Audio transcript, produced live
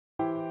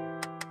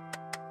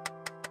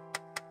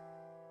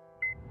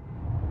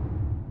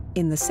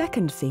In the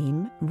second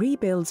theme,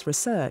 Rebuild's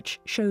research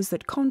shows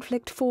that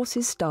conflict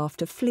forces staff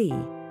to flee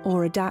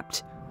or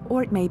adapt,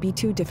 or it may be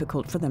too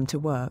difficult for them to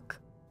work.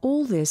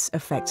 All this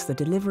affects the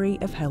delivery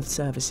of health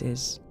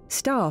services.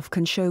 Staff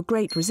can show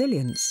great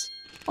resilience.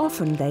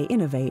 Often they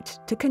innovate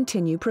to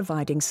continue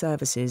providing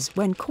services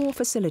when core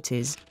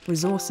facilities,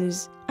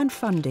 resources, and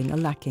funding are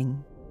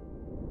lacking.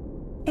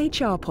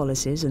 HR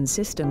policies and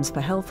systems for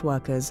health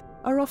workers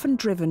are often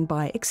driven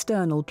by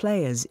external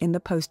players in the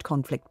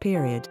post-conflict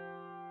period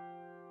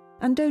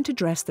and don't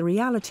address the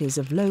realities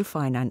of low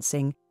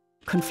financing,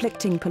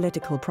 conflicting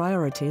political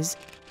priorities,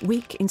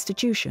 weak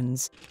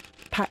institutions,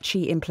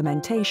 patchy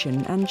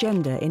implementation, and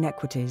gender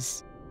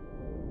inequities.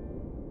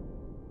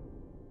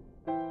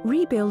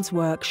 Rebuild's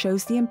work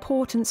shows the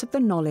importance of the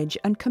knowledge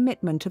and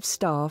commitment of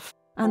staff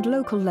and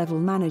local-level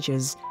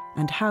managers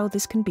and how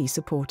this can be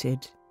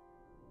supported.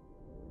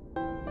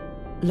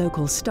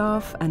 Local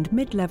staff and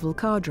mid-level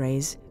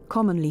cadres,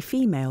 commonly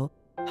female,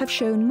 have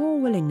shown more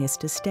willingness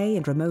to stay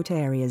in remote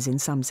areas in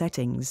some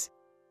settings.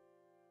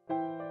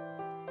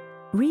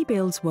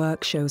 Rebuild's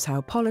work shows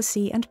how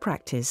policy and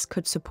practice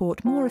could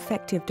support more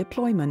effective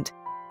deployment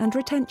and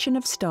retention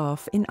of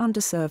staff in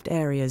underserved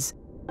areas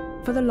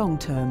for the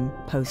long-term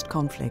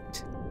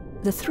post-conflict.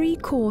 The three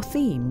core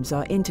themes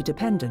are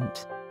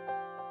interdependent.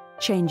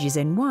 Changes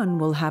in one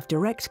will have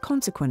direct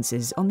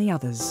consequences on the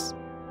others.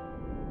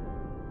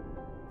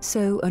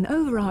 So an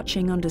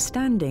overarching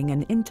understanding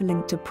and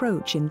interlinked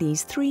approach in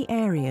these three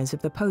areas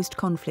of the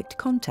post-conflict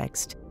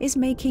context is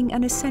making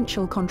an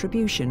essential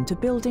contribution to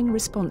building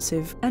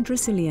responsive and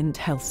resilient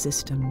health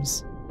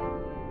systems.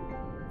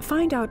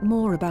 Find out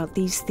more about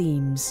these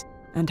themes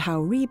and how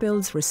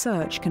Rebuild's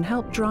research can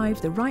help drive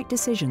the right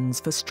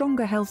decisions for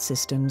stronger health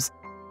systems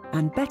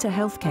and better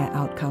healthcare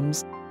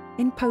outcomes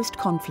in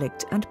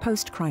post-conflict and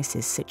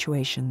post-crisis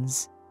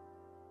situations.